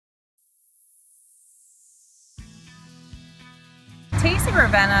Taste of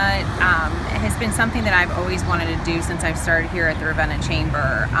Ravenna has been something that I've always wanted to do since I've started here at the Ravenna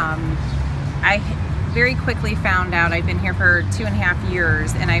Chamber. I very quickly found out, I've been here for 2.5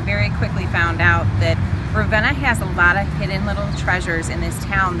 years, and I very quickly found out that Ravenna has a lot of hidden little treasures in this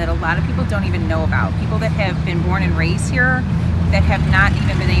town that a lot of people don't even know about. People that have been born and raised here that have not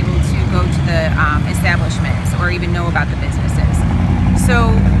even been able to go to the establishments or even know about the businesses. So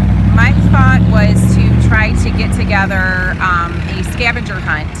my thought was to try to get together a scavenger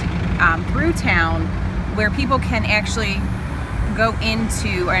hunt through town where people can actually go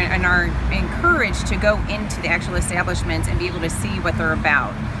into and are encouraged to go into the actual establishments and be able to see what they're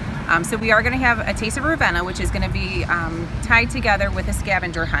about. So we are going to have a Taste of Ravenna, which is going to be tied together with a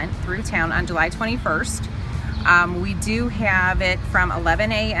scavenger hunt through town on July 21st. We do have it from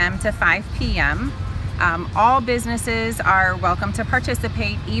 11 a.m. to 5 p.m. All businesses are welcome to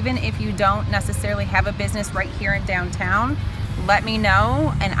participate, even if you don't necessarily have a business right here in downtown. Let me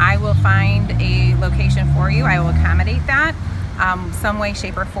know and I will find a location for you. I will accommodate that some way,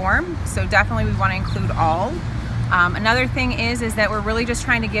 shape, or form. So definitely we want to include all. Another thing is that we're really just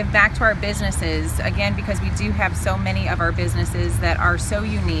trying to give back to our businesses, again, because we do have so many of our businesses that are so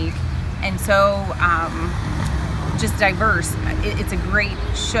unique and so just diverse. It's a great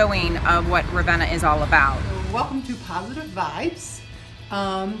showing of what Ravenna is all about. Welcome to Positive Vibes.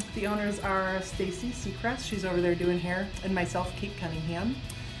 The owners are Stacy Seacrest, she's over there doing hair, and myself, Kate Cunningham.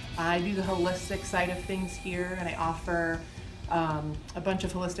 I do the holistic side of things here, and I offer a bunch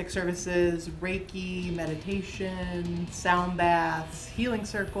of holistic services: Reiki, meditation, sound baths, healing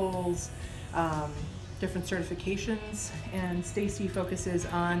circles, different certifications. And Stacy focuses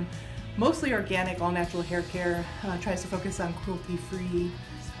on mostly organic, all natural hair care, tries to focus on cruelty-free.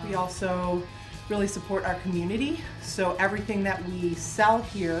 We also really support our community. So everything that we sell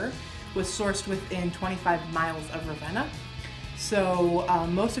here was sourced within 25 miles of Ravenna. So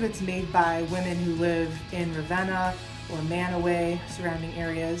most of it's made by women who live in Ravenna or Manaway, surrounding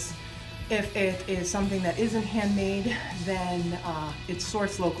areas. If it is something that isn't handmade, then it's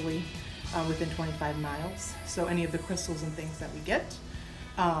sourced locally within 25 miles. So any of the crystals and things that we get.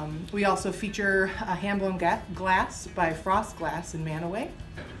 We also feature a hand-blown glass by Frost Glass in Manaway.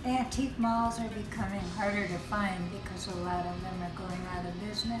 Antique malls are becoming harder to find because a lot of them are going out of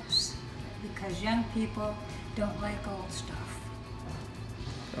business because young people don't like old stuff.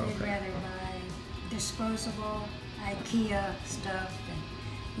 Okay. They'd rather buy disposable IKEA stuff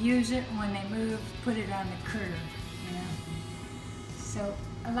and use it when they move, put it on the curb, you know. So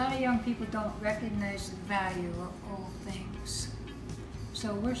a lot of young people don't recognize the value of old things.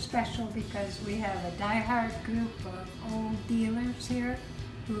 So we're special because we have a die-hard group of old dealers here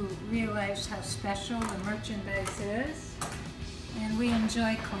who realize how special the merchandise is, and we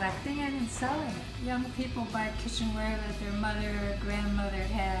enjoy collecting it and selling it. Young people buy kitchenware that their mother or grandmother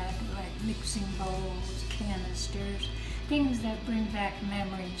had, like mixing bowls, canisters, things that bring back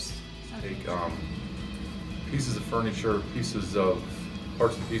memories. Take pieces of furniture,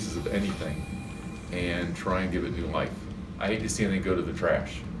 parts and pieces of anything, and try and give it new life. I hate to see anything go to the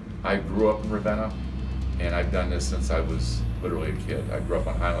trash. I grew up in Ravenna, and I've done this since I was literally a kid. I grew up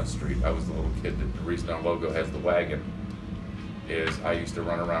on Highland Street. I was the little kid that the reason our logo has the wagon is I used to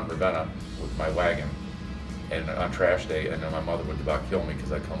run around Ravenna with my wagon, and on trash day, and then my mother would about kill me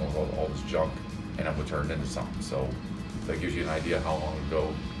because I come with all this junk, and I would turn it into something. So that gives you an idea how long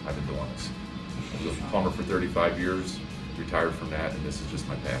ago I've been doing this. I was a plumber for 35 years, retired from that, and this is just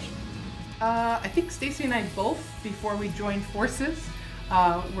my passion. I think Stacy and I both, before we joined forces,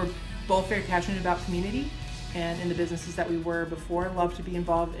 were both very passionate about community, and in the businesses that we were before, love to be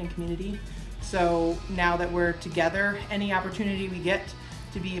involved in community. So now that we're together, any opportunity we get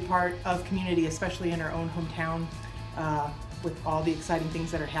to be a part of community, especially in our own hometown, with all the exciting things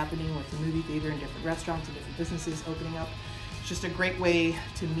that are happening with the movie theater and different restaurants and different businesses opening up, it's just a great way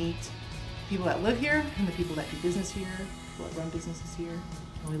to meet people that live here and the people that do business here, people that run businesses here.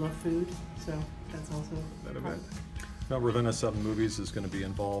 And we love food, so that's also that event. Now, Ravenna 7 Movies is going to be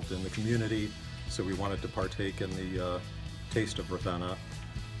involved in the community, so we wanted to partake in the Taste of Ravenna.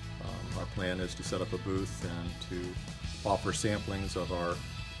 Our plan is to set up a booth and to offer samplings of our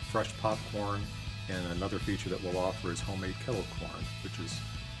fresh popcorn, and another feature that we'll offer is homemade kettle corn, which is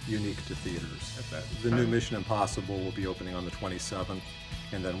unique to theaters. The new Mission Impossible will be opening on the 27th,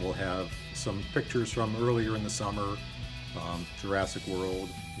 and then we'll have some pictures from earlier in the summer, Jurassic World,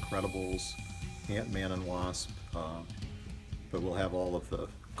 Incredibles, Ant-Man and Wasp, but we'll have all of the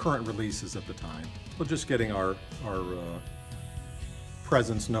current releases at the time. We're just getting our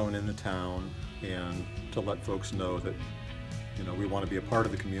presence known in the town, and to let folks know that, you know, we want to be a part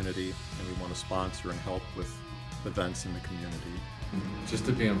of the community and we want to sponsor and help with events in the community. Just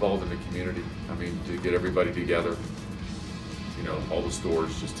to be involved in the community. I mean, to get everybody together, you know, all the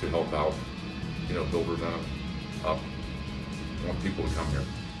stores, just to help out, you know, build Ravenna up. I want people to come here.